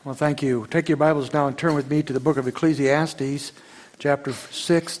Well, thank you. Take your Bibles now and turn with me to the book of Ecclesiastes, chapter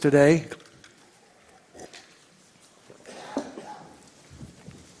 6 today.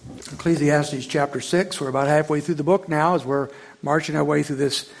 Ecclesiastes chapter 6. We're about halfway through the book now as we're marching our way through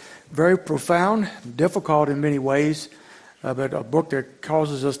this very profound, difficult in many ways, but a book that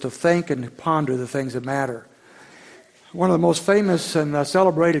causes us to think and ponder the things that matter. One of the most famous and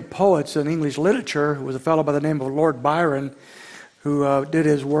celebrated poets in English literature was a fellow by the name of Lord Byron, who did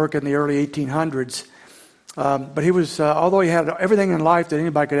his work in the early 1800s. But he was, although he had everything in life that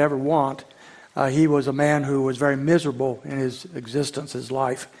anybody could ever want, he was a man who was very miserable in his existence, his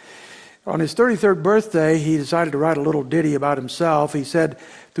life. On his 33rd birthday, he decided to write a little ditty about himself. He said,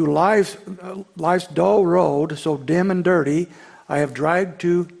 "Through life's dull road, so dim and dirty, I have dragged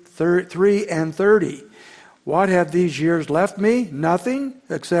to 33. What have these years left me? Nothing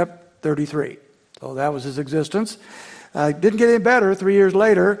except 33. So that was his existence. Didn't get any better. 3 years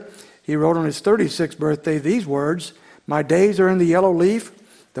later, he wrote on his 36th birthday these words: "My days are in the yellow leaf.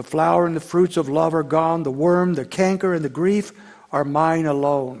 The flower and the fruits of love are gone. The worm, the canker, and the grief are mine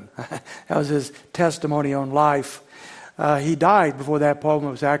alone." That was his testimony on life. He died before that poem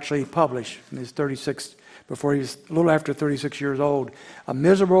was actually published in his 36th, before he was a little after 36 years old. A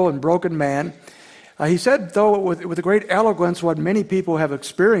miserable and broken man. He said, though, with great eloquence, what many people have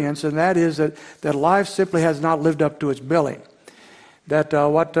experienced, and that is that life simply has not lived up to its billing. That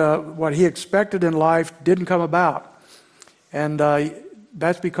what he expected in life didn't come about. And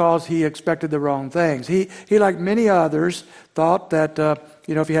that's because he expected the wrong things. He like many others, thought that,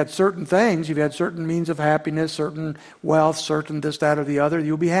 if you had certain things, if you had certain means of happiness, certain wealth, certain this, that, or the other,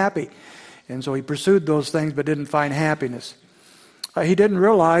 you'll be happy. And so he pursued those things but didn't find happiness. He didn't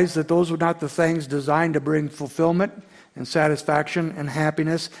realize that those were not the things designed to bring fulfillment and satisfaction and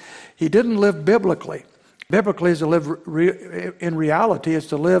happiness. He didn't live biblically. Biblically is to live in reality, is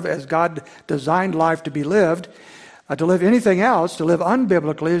to live as God designed life to be lived. To live anything else, to live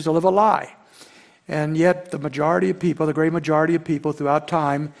unbiblically, is to live a lie. And yet the majority of people, the great majority of people throughout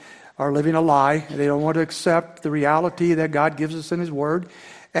time, are living a lie. They don't want to accept the reality that God gives us in His Word,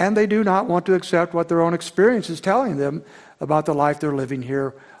 and they do not want to accept what their own experience is telling them about the life they're living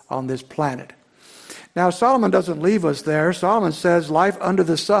here on this planet. Now, Solomon doesn't leave us there. Solomon says, life under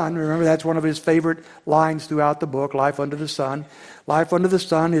the sun. Remember, that's one of his favorite lines throughout the book, life under the sun. Life under the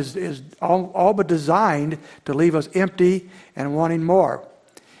sun is all but designed to leave us empty and wanting more.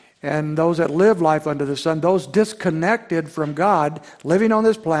 And those that live life under the sun, those disconnected from God, living on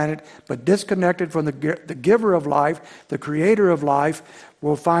this planet, but disconnected from the giver of life, the creator of life,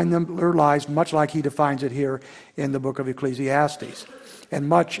 will find their lives much like he defines it here in the book of Ecclesiastes, and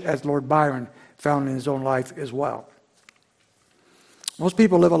much as Lord Byron found in his own life as well. Most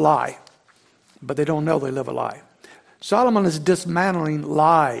people live a lie, but they don't know they live a lie. Solomon is dismantling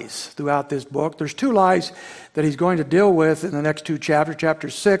lies throughout this book. There's two lies that he's going to deal with in the next two chapters. Chapter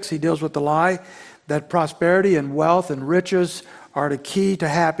 6, he deals with the lie that prosperity and wealth and riches are the key to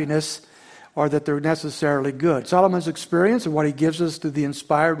happiness, or that they're necessarily good. Solomon's experience and what he gives us through the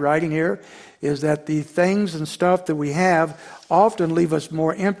inspired writing here is that the things and stuff that we have often leave us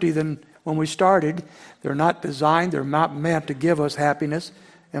more empty than when we started. They're not designed, they're not meant to give us happiness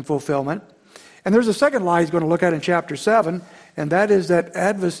and fulfillment. And there's a second lie he's going to look at in chapter 7, and that is that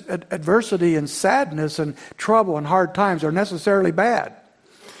adversity and sadness and trouble and hard times are necessarily bad.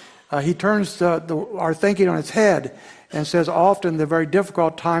 He turns our thinking on its head and says often the very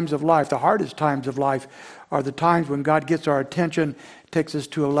difficult times of life, the hardest times of life, are the times when God gets our attention, takes us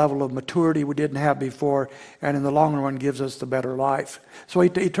to a level of maturity we didn't have before, and in the long run gives us the better life. So he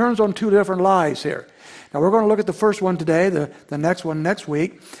turns on two different lies here. Now we're going to look at the first one today, the next one next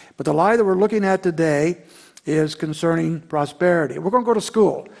week, but the lie that we're looking at today is concerning prosperity. We're going to go to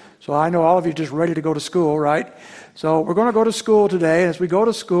school. So I know all of you are just ready to go to school, right? So we're going to go to school today. As we go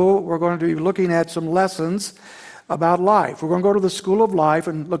to school, we're going to be looking at some lessons about life. We're going to go to the school of life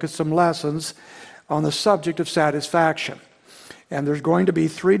and look at some lessons on the subject of satisfaction. And there's going to be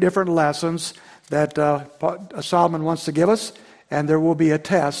 3 different lessons that Solomon wants to give us, and there will be a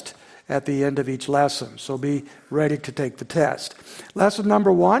test at the end of each lesson. So be ready to take the test. Lesson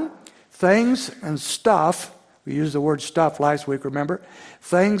number 1, things and stuff. We used the word stuff last week, remember?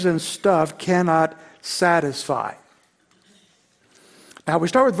 Things and stuff cannot satisfy. Now we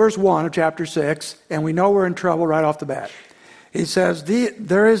start with verse 1 of chapter 6, and we know we're in trouble right off the bat. He says,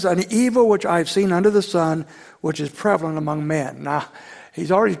 there is an evil which I have seen under the sun, which is prevalent among men. Now,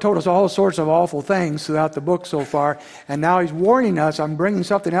 he's already told us all sorts of awful things throughout the book so far, and now he's warning us, I'm bringing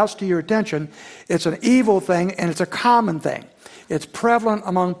something else to your attention. It's an evil thing, and it's a common thing. It's prevalent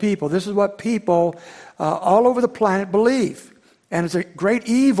among people. This is what people all over the planet believe. and it's a great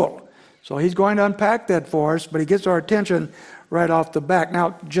evil. So he's going to unpack that for us, but he gets our attention right off the back.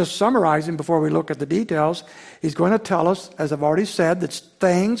 Now, just summarizing before we look at the details, he's going to tell us, as I've already said, that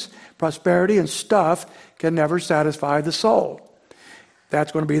things, prosperity, and stuff can never satisfy the soul.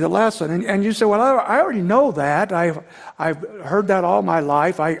 That's going to be the lesson. And you say, well, I already know that. I've heard that all my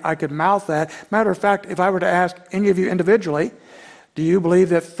life. I could mouth that. Matter of fact, if I were to ask any of you individually, do you believe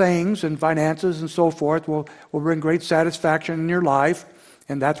that things and finances and so forth will bring great satisfaction in your life,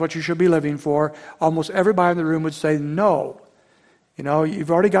 and that's what you should be living for? Almost everybody in the room would say no. You know, you've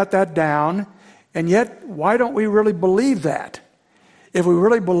already got that down, and yet, why don't we really believe that? If we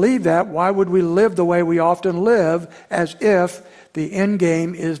really believe that, why would we live the way we often live, as if the end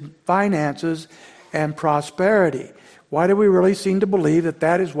game is finances and prosperity? Why do we really seem to believe that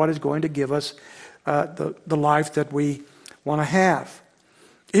that is what is going to give us the life that we want to have?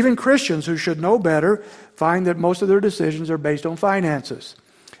 Even Christians who should know better find that most of their decisions are based on finances.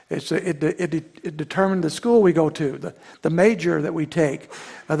 It determines the school we go to, the major that we take,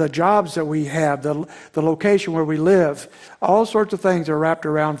 the jobs that we have, the location where we live. All sorts of things are wrapped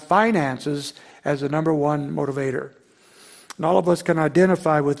around finances as the number one motivator. And all of us can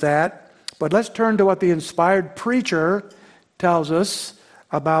identify with that. But let's turn to what the inspired preacher tells us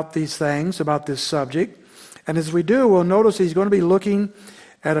about these things, about this subject. And as we do, we'll notice he's going to be looking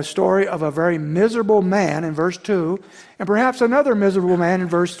at a story of a very miserable man in verse 2, and perhaps another miserable man in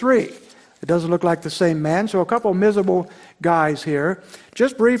verse 3. It doesn't look like the same man, so a couple of miserable guys here.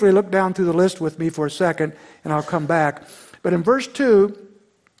 Just briefly look down through the list with me for a second, and I'll come back. But in verse 2,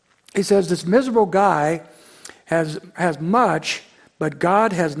 he says this miserable guy has much, but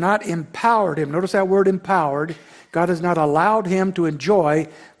God has not empowered him. Notice that word empowered. God has not allowed him to enjoy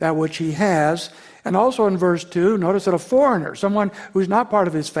that which he has. And also in verse 2, notice that a foreigner, someone who's not part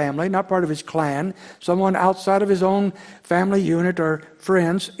of his family, not part of his clan, someone outside of his own family unit or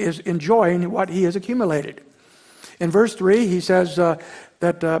friends, is enjoying what he has accumulated. In verse 3, he says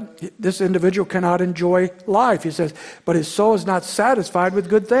that this individual cannot enjoy life. He says, but his soul is not satisfied with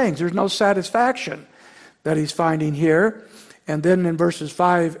good things. There's no satisfaction that he's finding here. And then in verses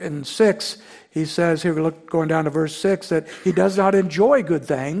 5 and 6, he says, here we look going down to verse 6, that he does not enjoy good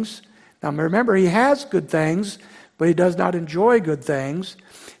things. Now remember, he has good things, but he does not enjoy good things.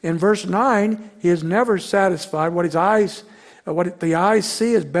 In verse 9, he is never satisfied. What the eyes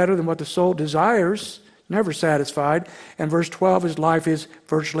see is better than what the soul desires. Never satisfied. And verse 12, his life is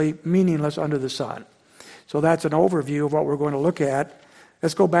virtually meaningless under the sun. So that's an overview of what we're going to look at.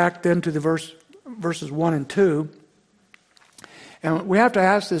 Let's go back then to the verses 1 and 2. And we have to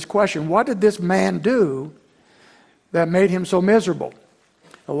ask this question: what did this man do that made him so miserable?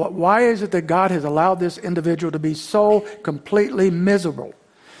 Why is it that God has allowed this individual to be so completely miserable?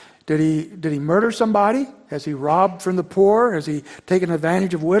 Did he murder somebody? Has he robbed from the poor? Has he taken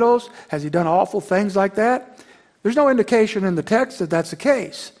advantage of widows? Has he done awful things like that? There's no indication in the text that that's the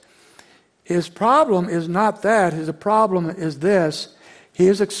case. His problem is not that. His problem is this: he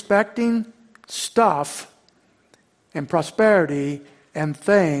is expecting stuff and prosperity and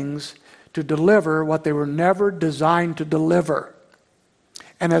things to deliver what they were never designed to deliver.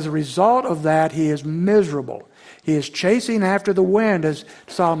 And as a result of that, he is miserable. He is chasing after the wind, as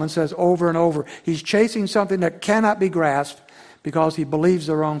Solomon says over and over. He's chasing something that cannot be grasped because he believes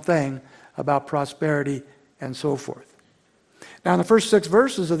the wrong thing about prosperity and so forth. Now, in the first 6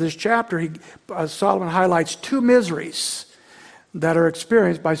 verses of this chapter, Solomon highlights 2 miseries that are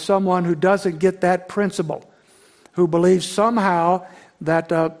experienced by someone who doesn't get that principle, who believes somehow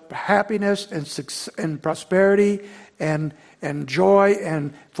that happiness and prosperity and joy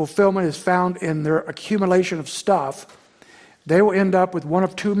and fulfillment is found in their accumulation of stuff. They will end up with one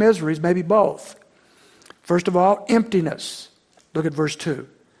of 2 miseries, maybe both. First of all, emptiness. Look at verse 2.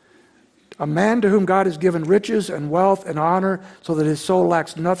 A man to whom God has given riches and wealth and honor, so that his soul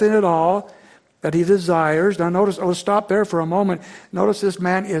lacks nothing at all that he desires. Now notice, let's stop there for a moment. Notice this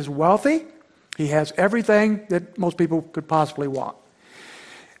man is wealthy. He has everything that most people could possibly want.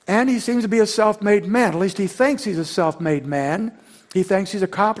 And he seems to be a self-made man. At least he thinks he's a self-made man. He thinks he's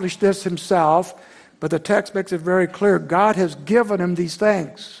accomplished this himself. But the text makes it very clear God has given him these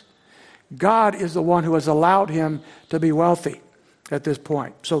things. God is the one who has allowed him to be wealthy at this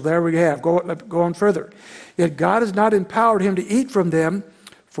point. So there we have. Go on further. Yet God has not empowered him to eat from them,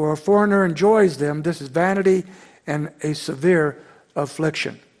 for a foreigner enjoys them. This is vanity and a severe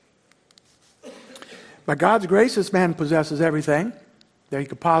affliction. By God's grace, this man possesses everything that he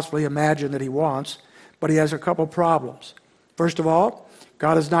could possibly imagine that he wants, but he has a couple problems. First of all,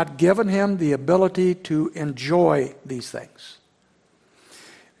 God has not given him the ability to enjoy these things.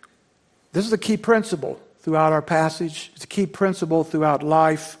 This is a key principle throughout our passage. It's a key principle throughout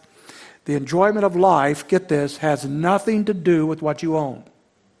life. The enjoyment of life, get this, has nothing to do with what you own.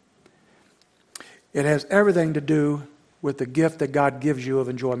 It has everything to do with the gift that God gives you of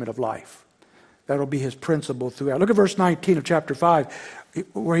enjoyment of life. That'll be his principle throughout. Look at verse 19 of chapter 5,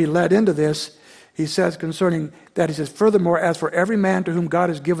 where he led into this. He says concerning that, he says, furthermore, as for every man to whom God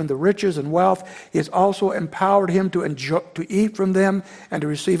has given the riches and wealth, he has also empowered him to enjoy, to eat from them and to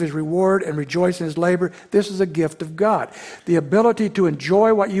receive his reward and rejoice in his labor. This is a gift of God. The ability to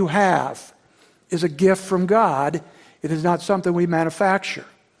enjoy what you have is a gift from God. It is not something we manufacture.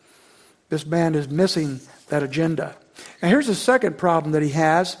 This man is missing that agenda. And here's the second problem that he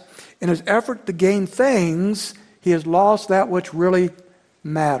has. In his effort to gain things, he has lost that which really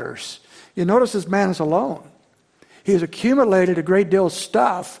matters. You notice this man is alone. He has accumulated a great deal of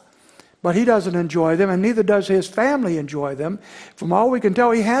stuff, but he doesn't enjoy them, and neither does his family enjoy them. From all we can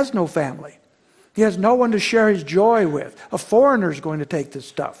tell, he has no family. He has no one to share his joy with. A foreigner is going to take this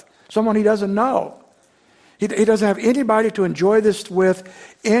stuff, someone he doesn't know. He doesn't have anybody to enjoy this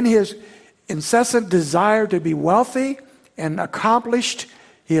with. In his incessant desire to be wealthy and accomplished,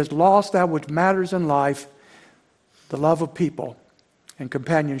 he has lost that which matters in life, the love of people and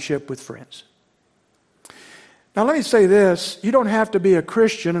companionship with friends. Now let me say this, you don't have to be a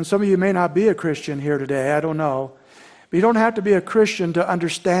Christian, and some of you may not be a Christian here today, I don't know. But you don't have to be a Christian to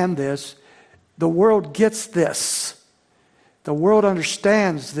understand this. The world gets this. The world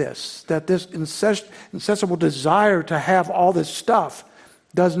understands this, that this insatiable desire to have all this stuff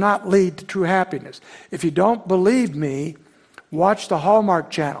does not lead to true happiness. If you don't believe me, watch the Hallmark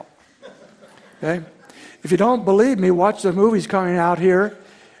Channel. Okay? If you don't believe me, watch the movies coming out here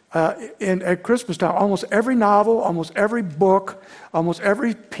at Christmas time. Almost every novel, almost every book, almost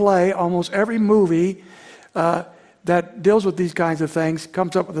every play, almost every movie that deals with these kinds of things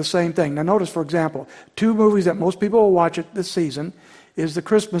comes up with the same thing. Now notice, for example, two movies that most people will watch this season is The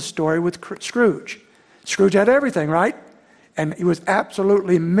Christmas Story with Scrooge. Scrooge had everything, right? And he was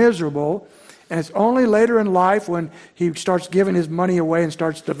absolutely miserable. And it's only later in life when he starts giving his money away and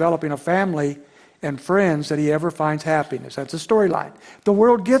starts developing a family and friends that he ever finds happiness. That's the storyline. The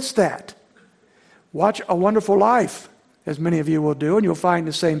world gets that. Watch A Wonderful Life, as many of you will do, and you'll find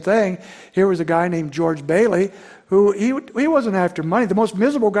the same thing. Here was a guy named George Bailey, who he wasn't after money. The most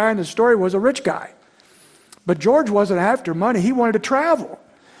miserable guy in the story was a rich guy. But George wasn't after money. He wanted to travel.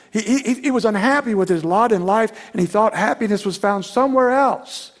 He was unhappy with his lot in life, and he thought happiness was found somewhere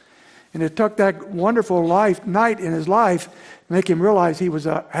else. And it took that wonderful night in his life to make him realize he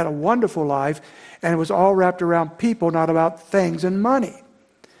had a wonderful life, and it was all wrapped around people, not about things and money.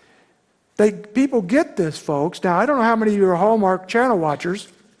 People get this, folks. Now, I don't know how many of you are Hallmark Channel watchers.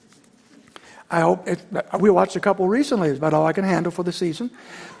 I hope we watched a couple recently. It's about all I can handle for the season.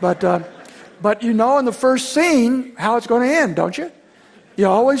 But you know in the first scene how it's going to end, don't you? You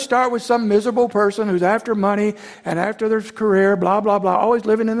always start with some miserable person who's after money and after their career, blah, blah, blah, always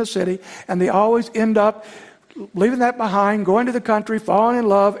living in the city, and they always end up leaving that behind, going to the country, falling in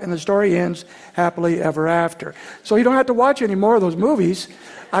love, and the story ends happily ever after. So you don't have to watch any more of those movies.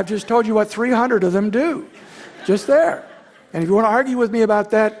 I've just told you what 300 of them do. Just there. And if you want to argue with me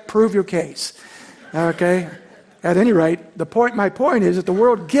about that, prove your case. Okay? At any rate, my point is that the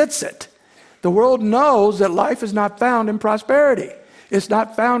world gets it. The world knows that life is not found in prosperity. It's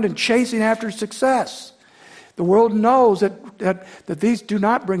not found in chasing after success. The world knows that these do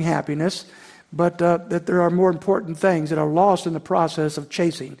not bring happiness, but that there are more important things that are lost in the process of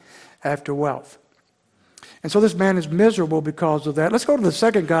chasing after wealth. And so this man is miserable because of that. Let's go to the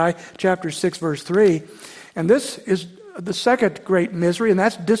second guy, chapter 6, verse 3. And this is the second great misery, and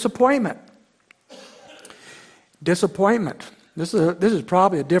that's disappointment. Disappointment. This is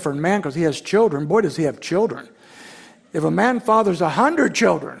probably a different man because he has children. Boy, does he have children. If a man fathers 100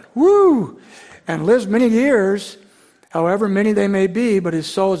 children, and lives many years, however many they may be, but his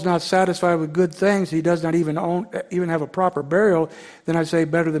soul is not satisfied with good things, he does not even have a proper burial, then I say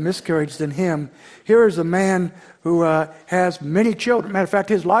better the miscarriage than him. Here is a man who has many children. Matter of fact,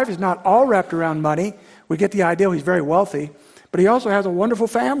 his life is not all wrapped around money. We get the idea he's very wealthy, but he also has a wonderful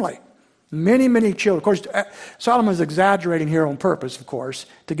family. Many, many children. Of course, Solomon is exaggerating here on purpose, of course,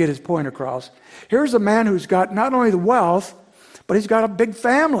 to get his point across. Here's a man who's got not only the wealth, but he's got a big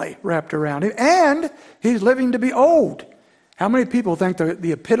family wrapped around him, and he's living to be old. How many people think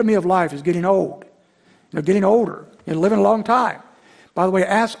the epitome of life is getting old? Getting older, living a long time. By the way,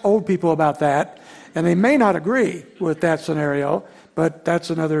 ask old people about that, and they may not agree with that scenario, but that's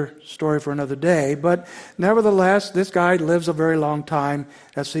another story for another day. But nevertheless, this guy lives a very long time.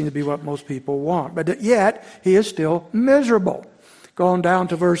 That seems to be what most people want. But yet, he is still miserable. Go on down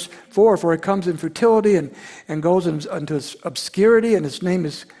to verse 4, for it comes in futility and goes into obscurity, and its name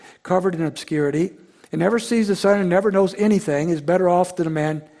is covered in obscurity. It never sees the sun and never knows anything, is better off than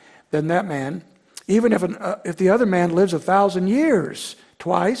that man. Even if the other man lives 1,000 years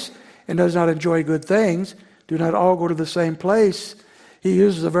twice and does not enjoy good things, do not all go to the same place. He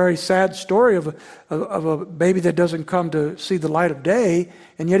uses a very sad story of a baby that doesn't come to see the light of day,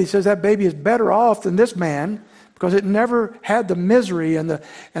 and yet he says that baby is better off than this man because it never had the misery and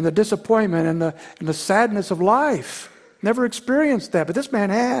the disappointment and the sadness of life. Never experienced that, but this man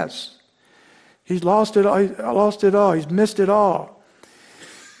has. He's lost it all. He's missed it all.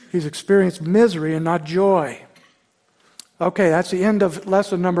 He's experienced misery and not joy. Okay, that's the end of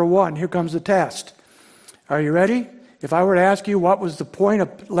lesson number 1. Here comes the test. Are you ready? If I were to ask you what was the point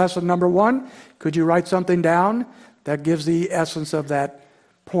of lesson number 1, could you write something down that gives the essence of that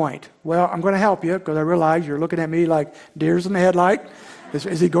point? Well, I'm going to help you because I realize you're looking at me like deers in the headlight.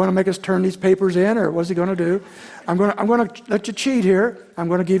 Is he going to make us turn these papers in, or what's he going to do? I'm going to let you cheat here. I'm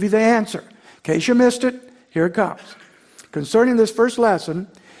going to give you the answer. In case you missed it, here it comes. Concerning this first lesson,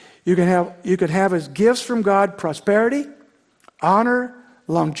 you can have as gifts from God prosperity, honor,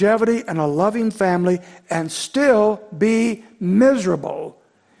 longevity, and a loving family, and still be miserable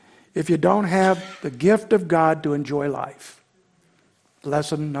if you don't have the gift of God to enjoy life.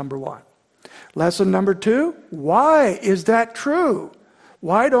 Lesson number 1. Lesson number 2, why is that true?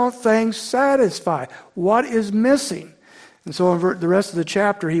 Why don't things satisfy? What is missing? And so in the rest of the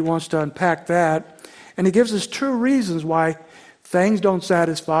chapter, he wants to unpack that. And he gives us 2 reasons why things don't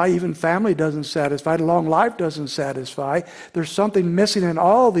satisfy, even family doesn't satisfy, long life doesn't satisfy. There's something missing in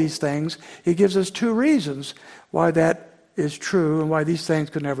all these things. He gives us 2 reasons why that is true and why these things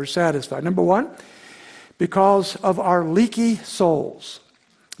could never satisfy. Number 1, because of our leaky souls.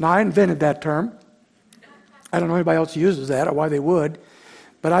 Now, I invented that term. I don't know anybody else uses that or why they would,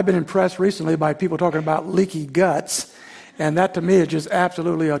 but I've been impressed recently by people talking about leaky guts, and that to me is just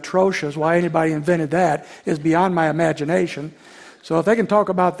absolutely atrocious. Why anybody invented that is beyond my imagination. So if they can talk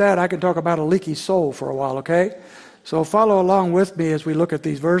about that, I can talk about a leaky soul for a while, okay? So follow along with me as we look at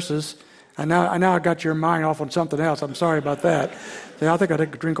these verses. I now got your mind off on something else. I'm sorry about that. I think I'll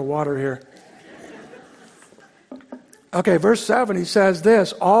take a drink of water here. Okay, verse 7, he says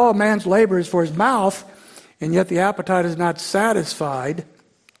this, all man's labor is for his mouth, and yet the appetite is not satisfied.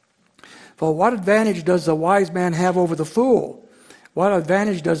 For what advantage does the wise man have over the fool? What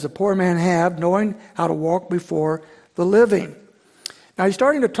advantage does the poor man have knowing how to walk before the living? Now he's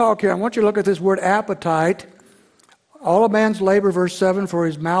starting to talk here. I want you to look at this word appetite. All of man's labor, verse 7, for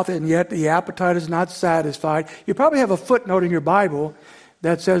his mouth, and yet the appetite is not satisfied. You probably have a footnote in your Bible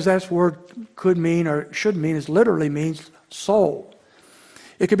that says that word could mean or should mean, it literally means soul.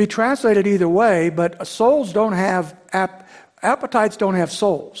 It could be translated either way, but souls don't have, appetites don't have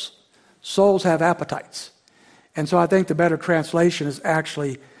souls. Souls have appetites. And so I think the better translation is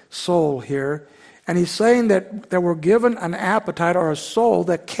actually soul here. And he's saying that we're given an appetite or a soul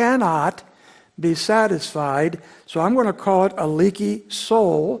that cannot be satisfied. So I'm going to call it a leaky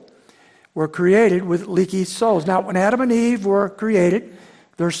soul. We're created with leaky souls. Now, when Adam and Eve were created,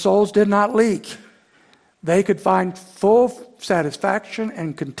 their souls did not leak. They could find full satisfaction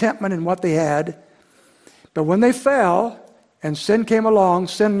and contentment in what they had. But when they fell and sin came along,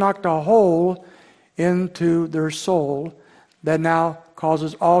 sin knocked a hole into their soul that now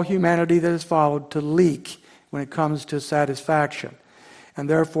causes all humanity that has followed to leak when it comes to satisfaction. And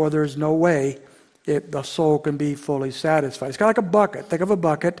therefore, there's no way the soul can be fully satisfied. It's kind of like a bucket. Think of a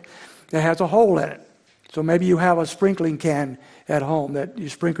bucket that has a hole in it. So maybe you have a sprinkling can at home that you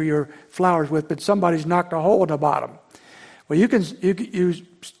sprinkle your flowers with, but somebody's knocked a hole in the bottom. Well, you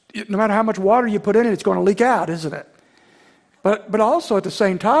no matter how much water you put in it, it's going to leak out, isn't it? But also at the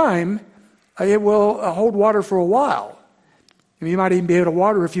same time, it will hold water for a while. You might even be able to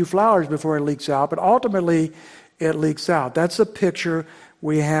water a few flowers before it leaks out, but ultimately it leaks out. That's the picture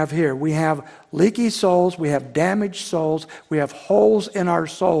we have here. We have leaky souls, we have damaged souls, we have holes in our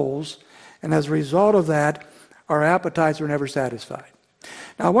souls, and as a result of that, our appetites are never satisfied.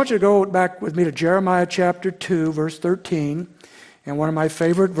 Now I want you to go back with me to Jeremiah chapter 2, verse 13, and one of my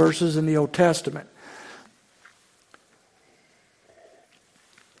favorite verses in the Old Testament.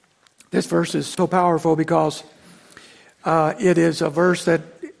 This verse is so powerful because it is a verse that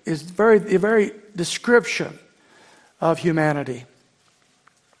is a very description of humanity.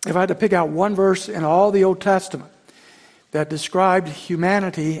 If I had to pick out one verse in all the Old Testament that described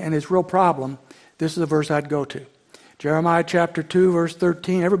humanity and its real problem, this is the verse I'd go to. Jeremiah chapter 2, verse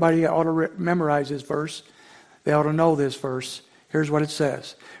 13. Everybody ought to memorize this verse. They ought to know this verse. Here's what it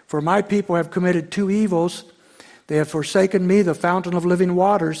says. For my people have committed 2 evils. They have forsaken me, the fountain of living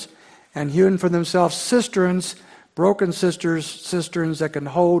waters, and hewn for themselves cisterns, broken cisterns that can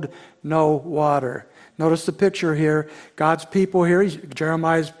hold no water. Notice the picture here. God's people here,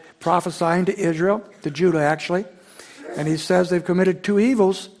 Jeremiah's prophesying to Israel, to Judah actually, and he says they've committed two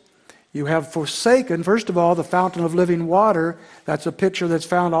evils. You have forsaken, first of all, the fountain of living water. That's a picture that's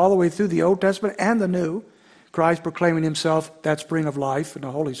found all the way through the Old Testament and the New. Christ proclaiming himself that spring of life and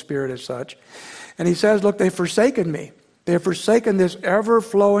the Holy Spirit as such. And he says, look, they've forsaken me. They have forsaken this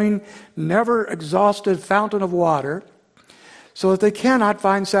ever-flowing, never-exhausted fountain of water so that they cannot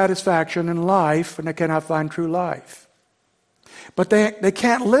find satisfaction in life and they cannot find true life. But they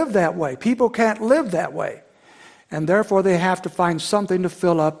can't live that way. People can't live that way. And therefore they have to find something to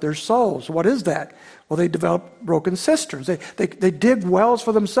fill up their souls. What is that? Well, they develop broken cisterns. They dig wells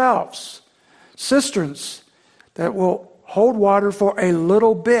for themselves. Cisterns that will hold water for a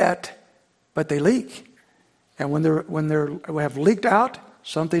little bit, but they leak. And when they have leaked out,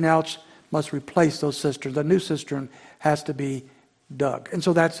 something else must replace those cisterns. A new cistern has to be dug. And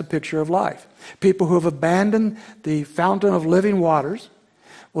so that's the picture of life. People who have abandoned the fountain of living waters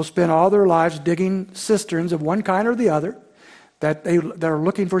will spend all their lives digging cisterns of one kind or the other that are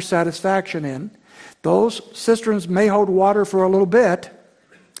looking for satisfaction in. Those cisterns may hold water for a little bit.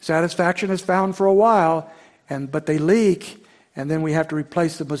 Satisfaction is found for a while, but they leak, and then we have to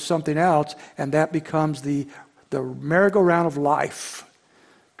replace them with something else, and that becomes the merry-go-round of life,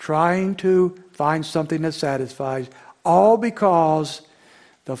 trying to find something that satisfies, all because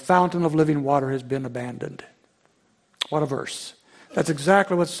the fountain of living water has been abandoned. What a verse. That's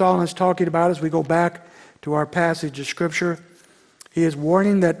exactly what Solomon is talking about as we go back to our passage of Scripture. He is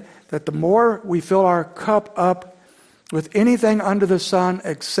warning that the more we fill our cup up with anything under the sun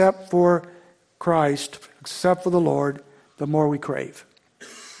except for Christ, except for the Lord, the more we crave.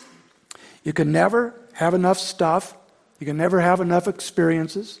 You can never have enough stuff. You can never have enough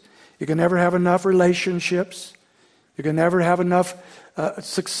experiences. You can never have enough relationships. You can never have enough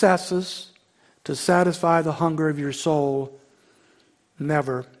successes to satisfy the hunger of your soul.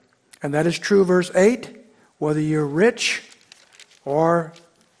 Never. And that is true, verse 8, whether you're rich or,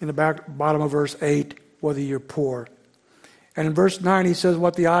 in the bottom of verse 8, whether you're poor. And in verse 9 he says,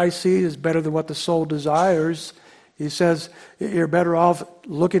 what the eye sees is better than what the soul desires. He says, you're better off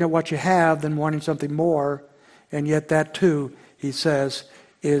looking at what you have than wanting something more. And yet that too, he says,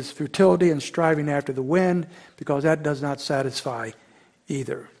 is futility and striving after the wind, because that does not satisfy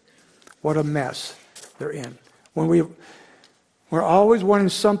either. What a mess they're in. When we're always wanting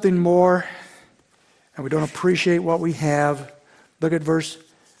something more, and we don't appreciate what we have. Look at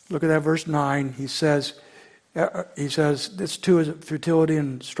that verse 9. He says, this too is futility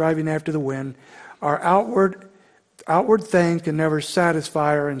and striving after the wind. Our outward things can never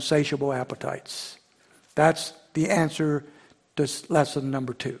satisfy our insatiable appetites. That's the answer to lesson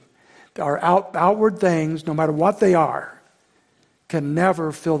number 2. Our outward things, no matter what they are, can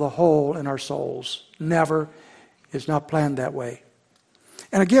never fill the hole in our souls. Never. It's not planned that way.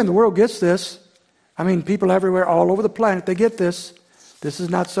 And again, the world gets this. I mean, people everywhere, all over the planet, they get this. This is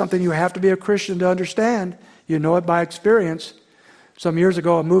not something you have to be a Christian to understand. You know it by experience. Some years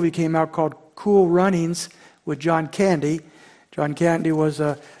ago, a movie came out called Cool Runnings with John Candy. John Candy was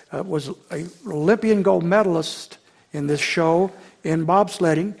an Olympian gold medalist in this show in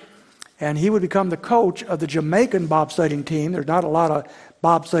bobsledding, and he would become the coach of the Jamaican bobsledding team. There's not a lot of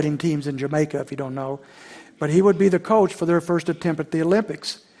bobsledding teams in Jamaica, if you don't know. But he would be the coach for their first attempt at the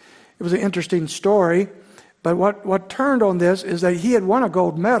Olympics. It was an interesting story. But what turned on this is that he had won a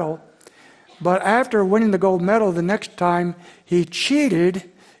gold medal, but after winning the gold medal the next time, he cheated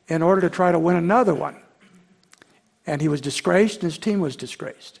in order to try to win another one. And he was disgraced, and his team was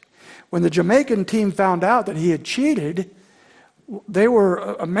disgraced. When the Jamaican team found out that he had cheated, they were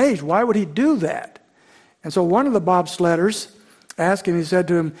amazed. Why would he do that? And so one of the bobsledders asked him, he said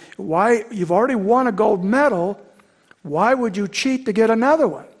to him, "Why, you've already won a gold medal, why would you cheat to get another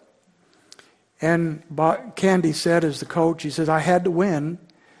one?" And Candy said, as the coach, he says, "I had to win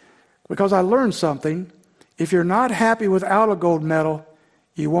because I learned something. If you're not happy without a gold medal,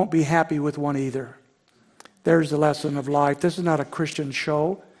 you won't be happy with one either." There's the lesson of life. This is not a Christian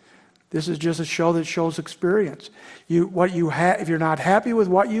show. This is just a show that shows experience. If you're not happy with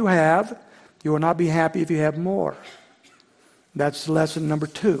what you have, you will not be happy if you have more. That's lesson number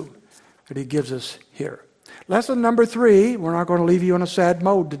 2 that he gives us here. Lesson number 3, we're not going to leave you in a sad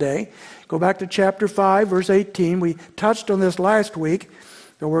mode today. Go back to chapter 5, verse 18. We touched on this last week,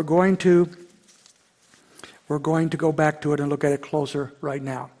 but we're going to go back to it and look at it closer right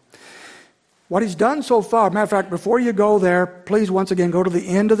now. What he's done so far, matter of fact, before you go there, please once again go to the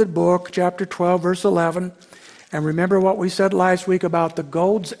end of the book, chapter 12, verse 11, And remember what we said last week about the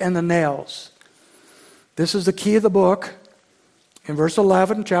golds and the nails. This is the key of the book. In verse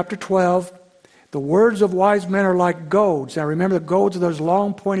 11, chapter 12, the words of wise men are like goads. Now remember, the goads are those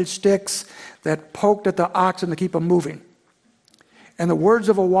long pointed sticks that poked at the oxen to keep them moving. And the words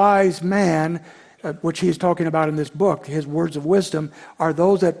of a wise man, which he's talking about in this book, his words of wisdom, are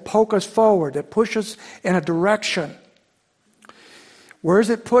those that poke us forward, that push us in a direction. Where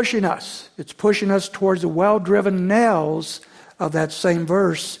is it pushing us? It's pushing us towards the well-driven nails of that same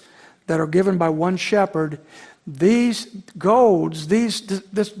verse that are given by one shepherd. These goads,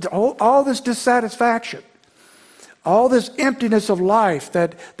 all this dissatisfaction, all this emptiness of life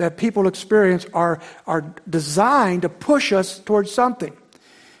that people experience are designed to push us towards something.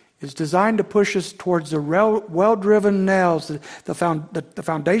 It's designed to push us towards the well-driven nails, the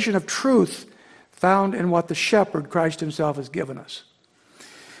foundation of truth found in what the shepherd, Christ himself, has given us.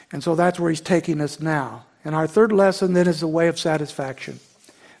 And so that's where he's taking us now. And our third lesson then is the way of satisfaction.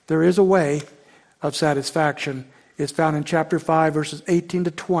 There is a way of satisfaction. It's found in chapter 5, verses 18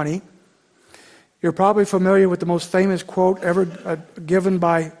 to 20. You're probably familiar with the most famous quote ever given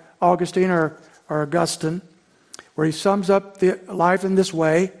by Augustine or Augustine, where he sums up the life in this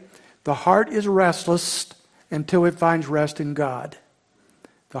way: the heart is restless until it finds rest in God.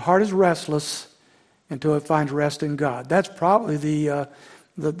 The heart is restless until it finds rest in God. That's probably the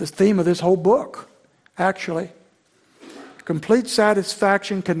theme of this whole book, actually. Complete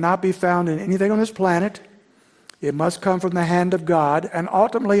satisfaction cannot be found in anything on this planet. It must come from the hand of God and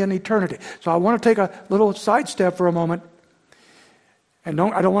ultimately in eternity. So I want to take a little sidestep for a moment. And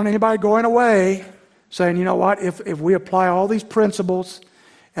I don't want anybody going away saying, you know what, if we apply all these principles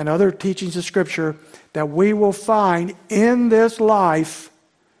and other teachings of Scripture, that we will find in this life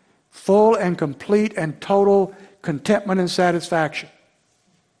full and complete and total contentment and satisfaction.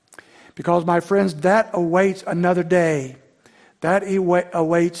 Because, my friends, that awaits another day. That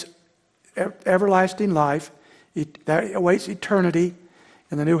awaits everlasting life. That awaits eternity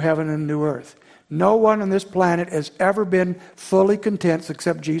in the new heaven and new earth. No one on this planet has ever been fully content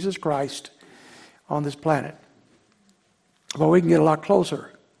except Jesus Christ on this planet. But we can get a lot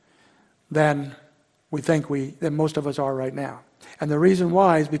closer than than most of us are right now. And the reason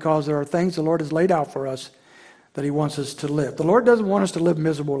why is because there are things the Lord has laid out for us that he wants us to live. The Lord doesn't want us to live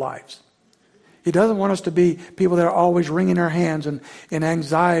miserable lives. He doesn't want us to be people that are always wringing our hands and in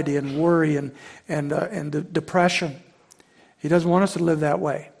anxiety and worry and depression. He doesn't want us to live that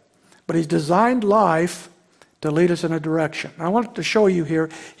way. But he's designed life to lead us in a direction. I want to show you here,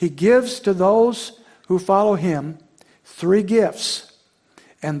 he gives to those who follow him 3 gifts.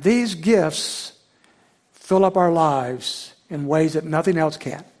 And these gifts fill up our lives in ways that nothing else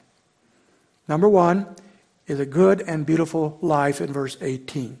can. Number 1 is a good and beautiful life in verse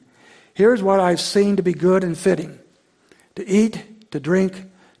 18. Here's what I've seen to be good and fitting: to eat, to drink,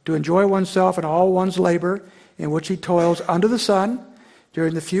 to enjoy oneself and all one's labor in which he toils under the sun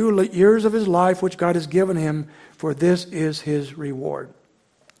during the few years of his life which God has given him, for this is his reward.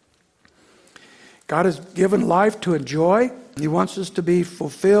 God has given life to enjoy. He wants us to be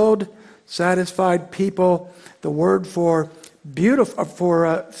fulfilled, satisfied people. The word for beautiful,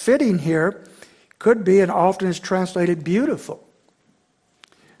 for fitting here could be and often is translated beautiful.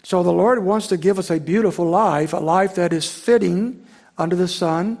 So the Lord wants to give us a beautiful life, a life that is fitting under the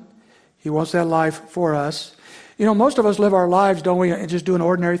sun. He wants that life for us. You know, most of us live our lives, don't we, just doing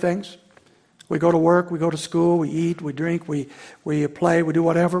ordinary things. We go to work, we go to school, we eat, we drink, we play, we do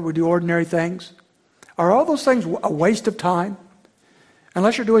whatever, we do ordinary things. Are all those things a waste of time?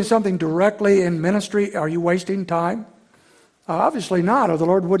 Unless you're doing something directly in ministry, are you wasting time? Obviously not, or the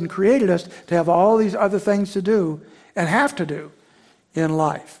Lord wouldn't create us to have all these other things to do and have to do in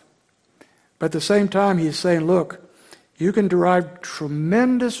life. But at the same time, he's saying, look, you can derive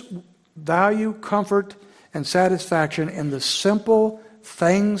tremendous value, comfort, and satisfaction in the simple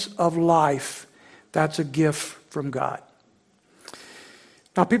things of life. That's a gift from God.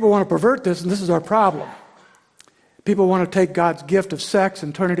 Now, people want to pervert this, and this is our problem. People want to take God's gift of sex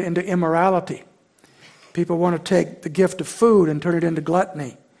and turn it into immorality. People want to take the gift of food and turn it into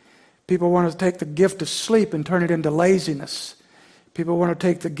gluttony. People want to take the gift of sleep and turn it into laziness. People want to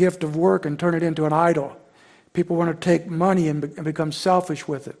take the gift of work and turn it into an idol. People want to take money and become selfish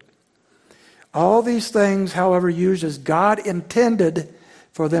with it. All these things, however, used as God intended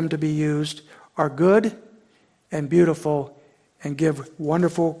for them to be used, are good and beautiful and give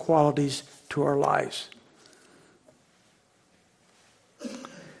wonderful qualities to our lives.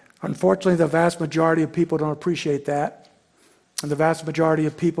 Unfortunately, the vast majority of people don't appreciate that. And the vast majority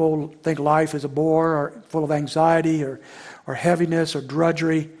of people think life is a bore or full of anxiety or heaviness or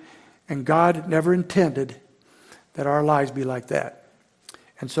drudgery. And God never intended that our lives be like that.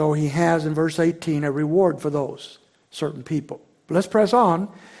 And so he has in verse 18 a reward for those certain people. But let's press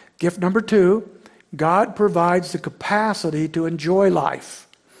on. Gift number 2, God provides the capacity to enjoy life.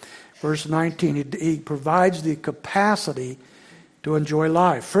 Verse 19, he provides the capacity to enjoy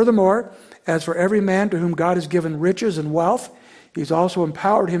life. Furthermore, as for every man to whom God has given riches and wealth, he's also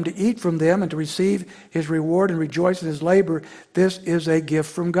empowered him to eat from them and to receive his reward and rejoice in his labor. This is a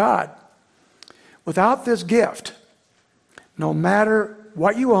gift from God. Without this gift, no matter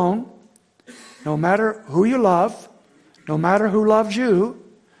what you own, no matter who you love, no matter who loves you,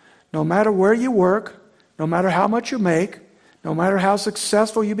 no matter where you work, no matter how much you make, no matter how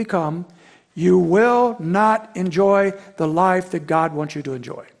successful you become, you will not enjoy the life that God wants you to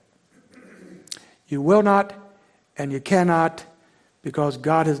enjoy. You will not, and you cannot, because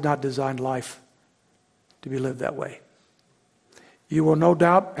God has not designed life to be lived that way. You will no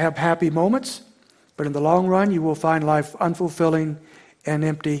doubt have happy moments, but in the long run you will find life unfulfilling and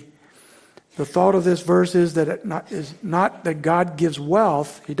empty. The thought of this verse is that it is not that God gives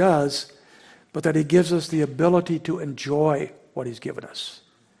wealth, He does, but that He gives us the ability to enjoy what He's given us,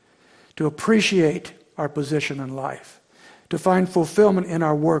 to appreciate our position in life, to find fulfillment in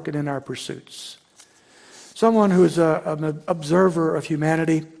our work and in our pursuits. Someone who is an observer of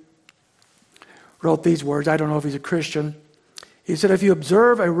humanity wrote these words. I don't know if he's a Christian. He said, if you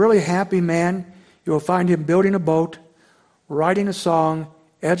observe a really happy man, you will find him building a boat, writing a song,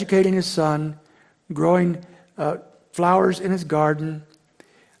 educating his son, growing flowers in his garden,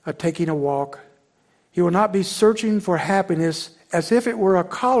 taking a walk. He will not be searching for happiness as if it were a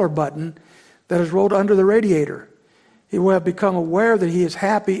collar button that is rolled under the radiator. He will have become aware that he is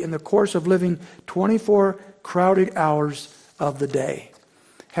happy in the course of living 24 crowded hours of the day.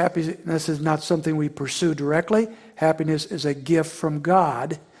 Happiness is not something we pursue directly. Happiness is a gift from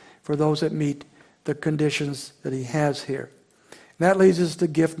God for those that meet the conditions that He has here. And that leads us to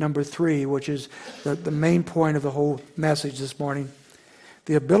gift number 3, which is the main point of the whole message this morning.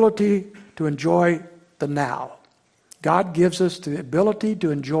 The ability to enjoy the now. God gives us the ability to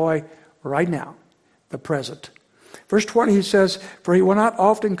enjoy right now, the present. Verse 20, he says, for he will not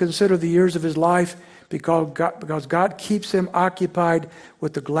often consider the years of his life because God keeps him occupied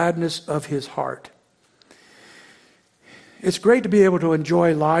with the gladness of his heart. It's great to be able to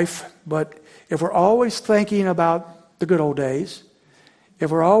enjoy life, but if we're always thinking about the good old days, if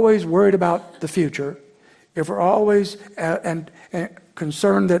we're always worried about the future, if we're always and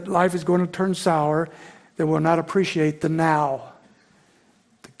concerned that life is going to turn sour, then we'll not appreciate the now,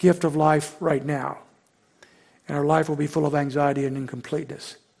 the gift of life right now. And our life will be full of anxiety and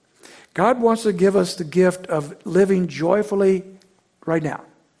incompleteness. God wants to give us the gift of living joyfully right now,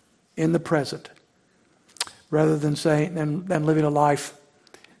 in the present, rather than living a life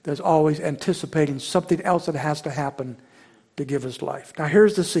that's always anticipating something else that has to happen to give us life. Now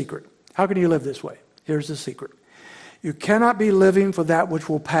here's the secret. How can you live this way? Here's the secret. You cannot be living for that which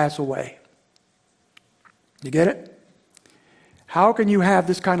will pass away. You get it? How can you have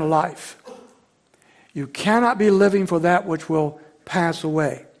this kind of life? You cannot be living for that which will pass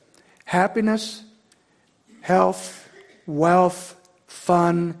away. Happiness, health, wealth,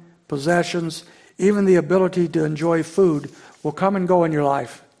 fun, possessions, even the ability to enjoy food will come and go in your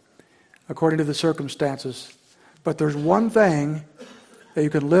life according to the circumstances. But there's one thing that you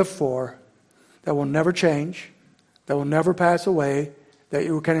can live for that will never change, that will never pass away, that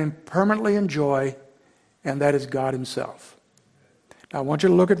you can permanently enjoy, and that is God Himself. Now I want you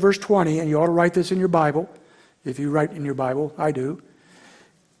to look at verse 20, and you ought to write this in your Bible. If you write in your Bible, I do.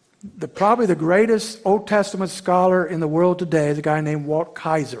 Probably the greatest Old Testament scholar in the world today is a guy named Walt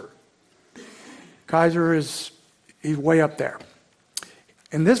Kaiser. Kaiser he's way up there.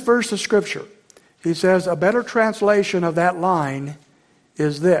 In this verse of Scripture, he says a better translation of that line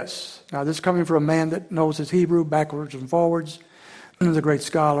is this. Now this is coming from a man that knows his Hebrew backwards and forwards. He's a great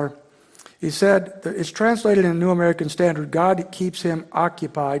scholar. He said, it's translated in the New American Standard, God keeps him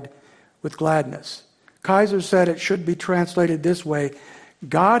occupied with gladness. Kaiser said it should be translated this way,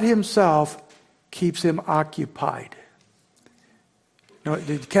 God Himself keeps him occupied. Did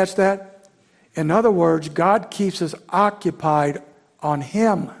you catch that? In other words, God keeps us occupied on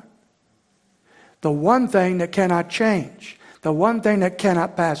Him. The one thing that cannot change, the one thing that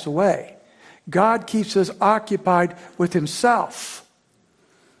cannot pass away. God keeps us occupied with Himself.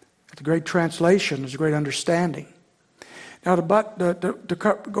 It's a great translation, it's a great understanding. Now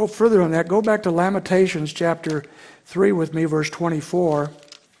to go further on that, go back to Lamentations chapter 3 with me, verse 24.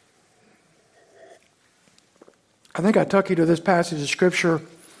 I think I took you to this passage of Scripture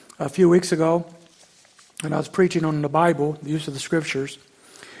a few weeks ago, and I was preaching on the Bible, the use of the Scriptures.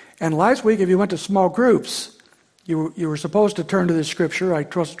 And last week, if you went to small groups, You were supposed to turn to this scripture. I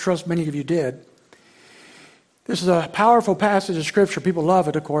trust many of you did. This is a powerful passage of scripture. People love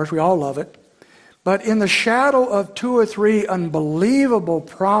it, of course. We all love it. But in the shadow of 2 or 3 unbelievable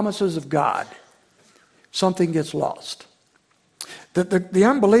promises of God, something gets lost. The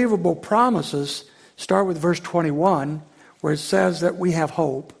unbelievable promises start with verse 21, where it says that we have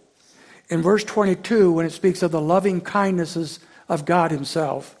hope. In verse 22, when it speaks of the loving kindnesses of God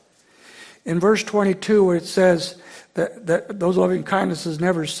himself. In verse 22, where it says that those loving kindnesses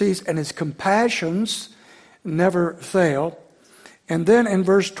never cease and his compassions never fail. And then in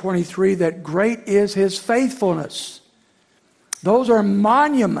verse 23, that great is his faithfulness. Those are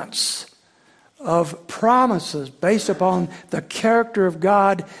monuments of promises based upon the character of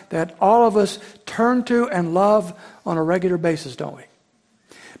God that all of us turn to and love on a regular basis, don't we?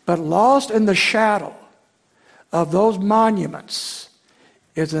 But lost in the shadow of those monuments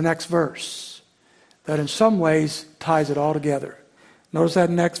is the next verse that in some ways ties it all together. Notice that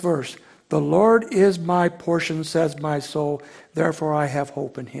next verse. The Lord is my portion, says my soul, therefore I have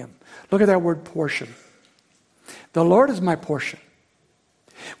hope in him. Look at that word portion. The Lord is my portion.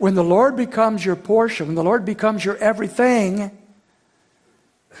 When the Lord becomes your portion, when the Lord becomes your everything,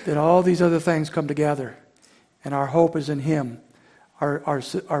 then all these other things come together. And our hope is in him. Our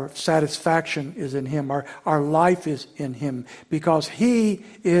satisfaction is in him. Our life is in him. Because he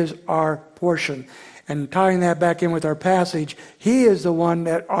is our portion. And tying that back in with our passage, he is the one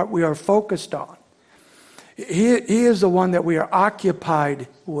that we are focused on. He is the one that we are occupied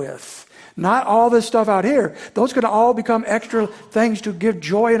with. Not all this stuff out here. Those could all become extra things to give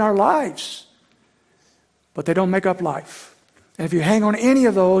joy in our lives. But they don't make up life. And if you hang on any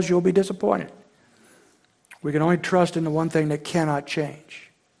of those, you'll be disappointed. We can only trust in the one thing that cannot change.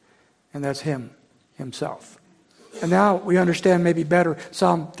 And that's him, himself. And now we understand maybe better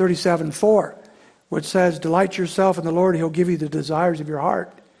Psalm 37:4, which says, delight yourself in the Lord, he'll give you the desires of your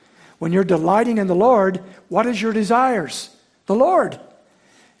heart. When you're delighting in the Lord, what is your desires? The Lord.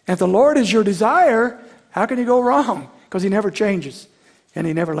 And if the Lord is your desire, how can you go wrong? Because he never changes, and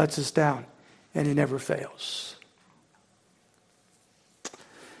he never lets us down, and he never fails.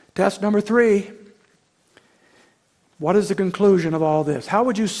 Test number 3. What is the conclusion of all this? How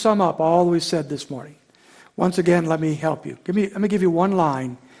would you sum up all we said this morning? Once again, let me help you. Let me give you one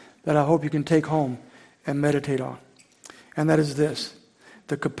line that I hope you can take home and meditate on. And that is this.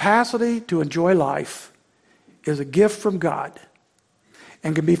 The capacity to enjoy life is a gift from God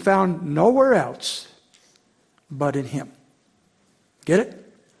and can be found nowhere else but in him. Get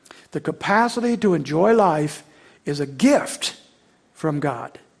it? The capacity to enjoy life is a gift from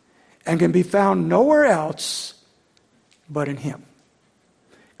God and can be found nowhere else but in him.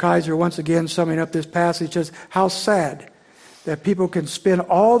 Kaiser, once again, summing up this passage, says, how sad that people can spend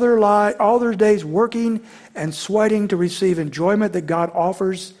all their days working and sweating to receive enjoyment that God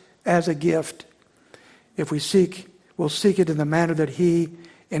offers as a gift. If we'll seek it in the manner that he,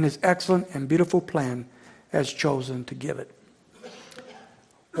 in his excellent and beautiful plan, has chosen to give it.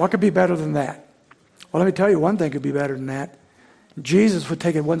 What could be better than that? Well, let me tell you one thing could be better than that. Jesus would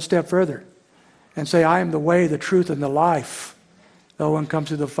take it one step further and say, I am the way, the truth, and the life. No one comes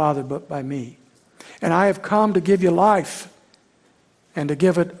to the Father but by me. And I have come to give you life and to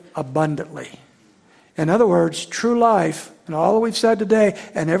give it abundantly. In other words, true life, and all that we've said today,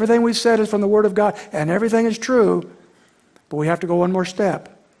 and everything we've said is from the Word of God, and everything is true, but we have to go one more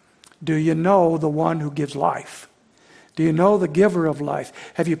step. Do you know the one who gives life? Do you know the giver of life?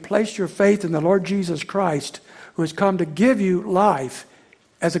 Have you placed your faith in the Lord Jesus Christ, who has come to give you life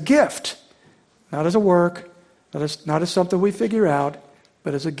as a gift? Not as a work, not as something we figure out,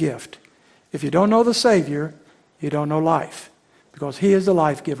 but as a gift. If you don't know the Savior, you don't know life. Because he is the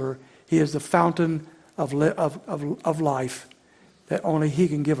life giver. He is the fountain of life, that only he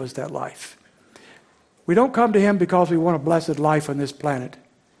can give us that life. We don't come to him because we want a blessed life on this planet.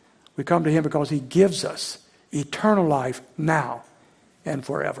 We come to him because he gives us eternal life now and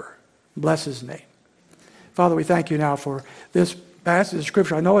forever. Bless his name. Father, we thank you now for this passage of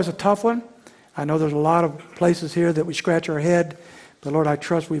Scripture. I know it's a tough one. I know there's a lot of places here that we scratch our head. But Lord, I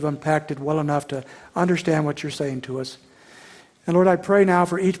trust we've unpacked it well enough to understand what you're saying to us. And Lord, I pray now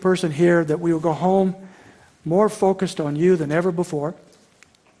for each person here that we will go home more focused on you than ever before.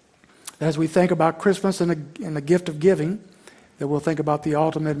 As we think about Christmas and the gift of giving, that we'll think about the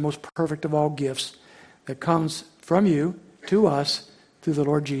ultimate, most perfect of all gifts that comes from you to us through the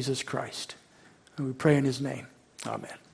Lord Jesus Christ. And we pray in his name. Amen.